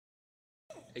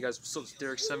Hey guys, what's up? It's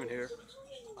Derek7 here.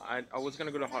 I was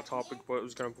gonna go to Hot Topic, but it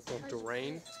was gonna perform to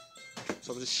rain.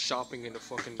 So I'm just shopping in the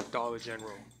fucking Dollar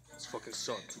General. It's fucking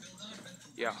suck.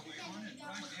 Yeah.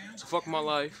 So fuck my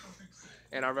life.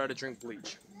 And I'd rather drink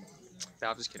bleach.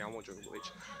 Nah, I'm just kidding, I won't drink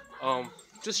bleach.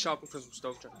 Just shopping for some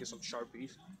stuff, trying to get some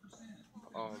Sharpies.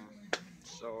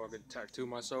 So I could tattoo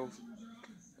myself.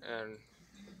 And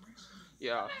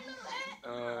yeah.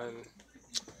 And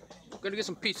I'm gonna get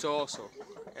some pizza also.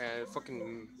 And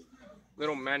fucking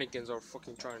little mannequins are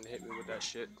fucking trying to hit me with that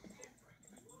shit.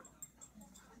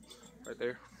 Right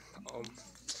there.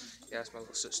 Yeah, it's my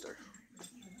little sister.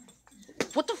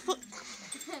 What the fuck?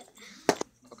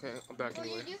 Okay, I'm back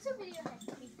anyway.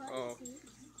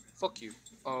 Fuck you.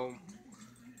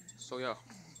 So yeah,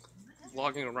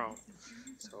 vlogging around.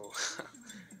 So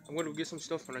I'm gonna get some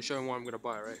stuff and I show you what I'm gonna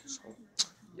buy, right? So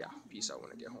yeah, peace out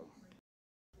when I get home.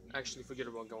 Actually, forget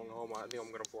about going home. I think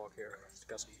I'm gonna vlog here. Just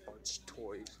got some bunch of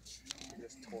toys. Look at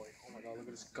this toy. Oh my god, look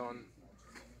at this gun.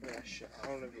 Look at that shit. I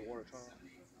don't know if it works, huh?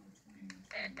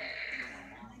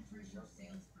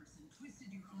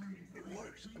 It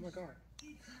works. Oh my god.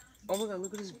 Oh my god,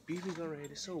 look at this BB gun right here.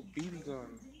 This so BB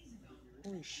gun.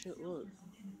 Holy shit, look.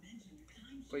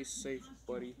 Play safe,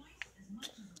 buddy.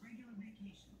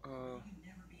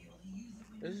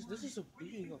 This is a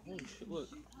BB gun. Holy shit, look.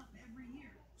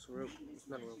 It's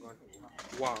not a real gun.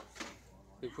 Wow.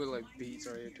 They put like beats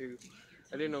right here too.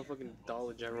 I didn't know fucking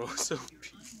Dollar General was so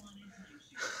big.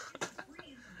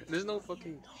 There's no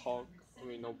fucking Hulk. I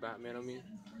mean, no Batman. I mean,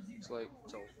 it's like,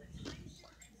 so,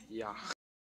 yeah.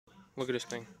 Look at this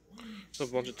thing. There's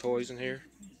a bunch of toys in here.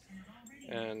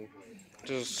 And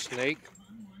there's a snake.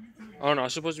 I don't know, I'm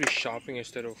supposed to be shopping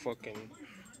instead of fucking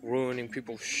ruining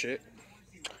people's shit.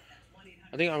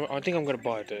 I think I'm gonna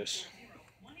buy this.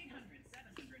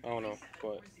 I don't know,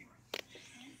 but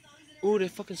ooh, they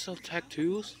fucking sell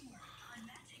tattoos.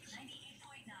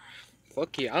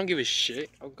 Fuck yeah, I don't give a shit.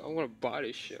 I'm gonna buy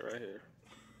this shit right here.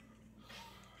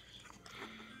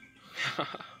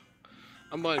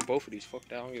 I'm buying both of these. Fuck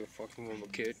that. I don't give a fuck when I'm a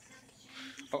kid.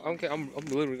 I'm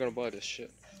literally gonna buy this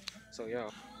shit. So yeah.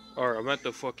 Alright, I'm at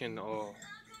the fucking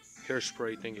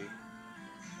hairspray thingy.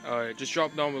 Alright, just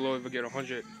drop down below if I get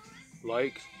 100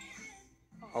 likes.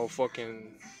 I'll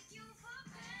fucking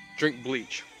drink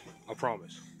bleach. I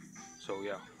promise. So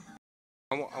yeah.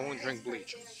 I won't drink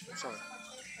bleach. Sorry.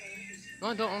 No,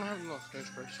 I don't have enough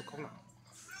hairspray, so come on.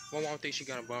 My mom thinks she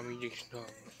gotta buy me.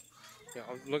 Yeah,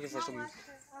 I'm looking for some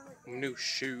new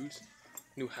shoes,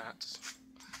 new hats.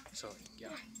 So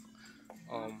yeah.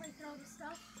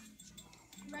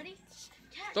 Ready?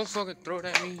 Don't fucking throw it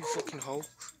at me, you fucking hoe.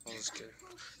 I'm just kidding.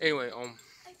 Anyway,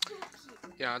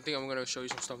 yeah, I think I'm gonna show you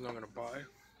some stuff that I'm gonna buy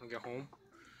when I get home.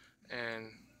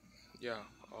 And yeah,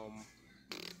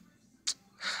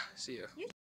 see ya.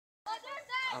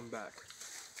 I'm back.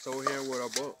 So here what I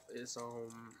bought is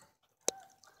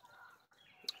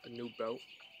a new belt.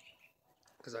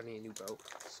 Cause I need a new belt.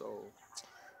 So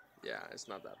yeah, it's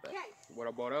not that bad. What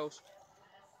I bought else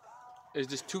is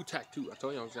this 2 tattoo. I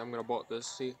told you I'm gonna bought this,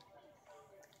 see?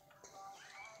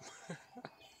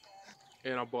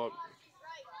 And I bought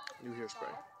new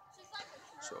hairspray.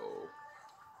 So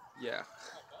yeah.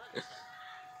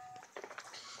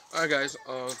 Alright guys,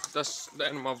 that's the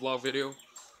end of my vlog video.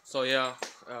 So yeah,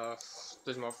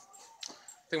 this is my, I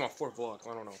think my 4th vlog,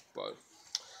 I don't know, but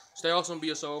stay awesome, be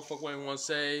yourself, fuck what anyone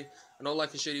say. I know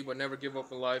life is shitty, but never give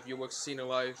up in life. Your work's seen in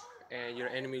life, and your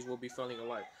enemies will be feeling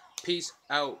alive. Peace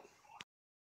out.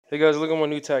 Hey guys, look at my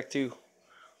new tattoo.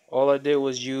 All I did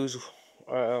was use,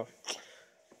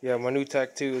 yeah, my new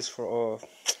tattoo is for,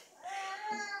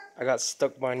 I got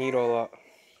stuck by a needle a lot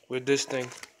with this thing.